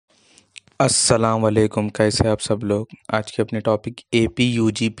अस्सलाम वालेकुम। कैसे आप सब लोग। आज के अपने topic AP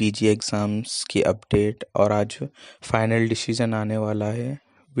UG PG exams की अपडेट और आज फाइनल डिसीजन आने वाला है।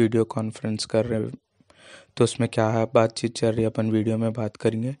 वीडियो कॉन्फ्रेंस कर रहे हैं तो उसमें क्या है बातचीत चल रही है, अपन वीडियो में बात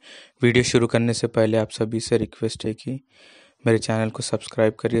करेंगे। वीडियो शुरू करने से पहले आप सभी से रिक्वेस्ट है कि मेरे चैनल को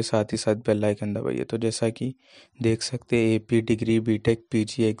सब्सक्राइब करिए, साथ ही साथ बेल आइकन दबाइए। तो जैसा कि देख सकते हैं AP degree BTech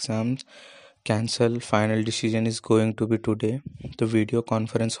PG exams cancel, final decision is going to be today. तो वीडियो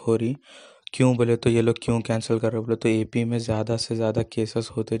कॉन्फ्रेंस हो रही, क्यों बोले तो ये लोग क्यों कैंसिल कर रहे हैं बोले तो एपी में ज़्यादा से ज़्यादा केसेस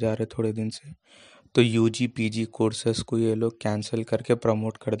होते जा रहे थोड़े दिन से। तो यूजी पीजी कोर्सेस को ये लोग कैंसिल करके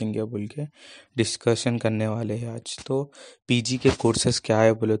प्रमोट कर देंगे बोल के डिस्कशन करने वाले हैं आज। तो पीजी के कोर्सेस क्या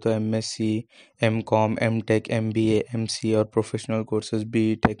है बोले तो MSc, MCom, MTech, MBA, MCA और professional courses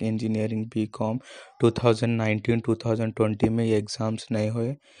BTech, engineering, BCom. 2019-2020 में ये एग्ज़ाम्स नहीं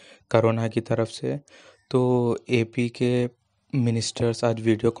हुए कोरोना की तरफ से। तो एपी के मिनिस्टर्स आज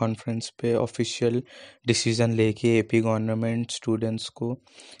वीडियो कॉन्फ्रेंस पे ऑफिशियल डिसीज़न लेके एपी गवर्नमेंट स्टूडेंट्स को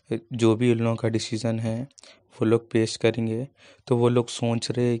जो भी उन लोगों का डिसीज़न है वो लोग पेश करेंगे। तो वो लोग सोच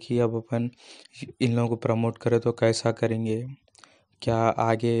रहे हैं कि अब अपन इन लोगों को प्रमोट करें तो कैसा करेंगे, क्या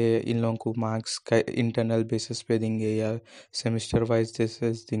आगे इन लोगों को मार्क्स का इंटरनल बेसिस पे देंगे या सेमेस्टर वाइज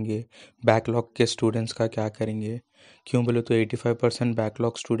बेसिस देंगे, बैकलॉग के स्टूडेंट्स का क्या करेंगे। क्यों बोले तो 85%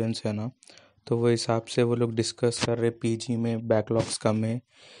 बैकलॉग स्टूडेंट्स है ना, तो वो हिसाब से वो लोग डिस्कस कर रहे। पीजी में बैकलॉग्स कम है,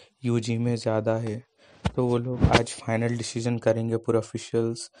 यूजी में ज़्यादा है। तो वो लोग आज फाइनल डिसीजन करेंगे, पूरे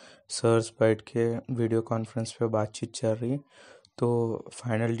ऑफिशियल्स सर्स बैठ के वीडियो कॉन्फ्रेंस पे बातचीत चल रही। तो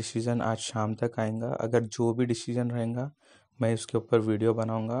फाइनल डिसीजन आज शाम तक आएगा। अगर जो भी डिसीजन रहेगा मैं उसके ऊपर वीडियो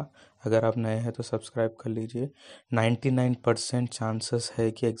बनाऊंगा। अगर आप नए हैं तो सब्सक्राइब कर लीजिए। 99% चांसेस है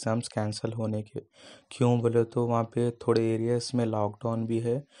कि एग्ज़ाम्स कैंसिल होने के। क्यों बोले तो वहाँ पे थोड़े एरियाज़ में लॉकडाउन भी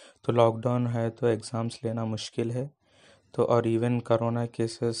है, तो लॉकडाउन है तो एग्ज़ाम्स लेना मुश्किल है। तो और इवन करोना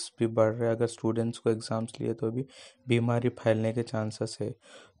केसेस भी बढ़ रहे हैं, अगर स्टूडेंट्स को एग्ज़ाम्स लिए तो भी बीमारी फैलने के चांसेस है।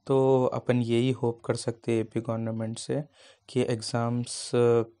 तो अपन यही होप कर सकते हैं एपी गवर्नमेंट से कि एग्ज़ाम्स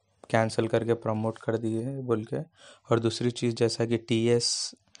कैंसिल करके प्रमोट कर दिए बोल के। और दूसरी चीज़ जैसा कि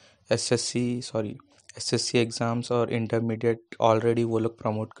एसएससी एग्ज़ाम्स और इंटरमीडिएट ऑलरेडी वो लोग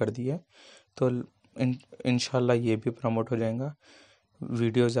प्रमोट कर दिए, तो इंशाल्लाह ये भी प्रमोट हो जाएगा।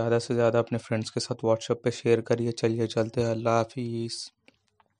 वीडियो ज़्यादा से ज़्यादा अपने फ्रेंड्स के साथ व्हाट्सएप पे शेयर करिए। चलिए चलते हैं, अल्लाह हाफिज़।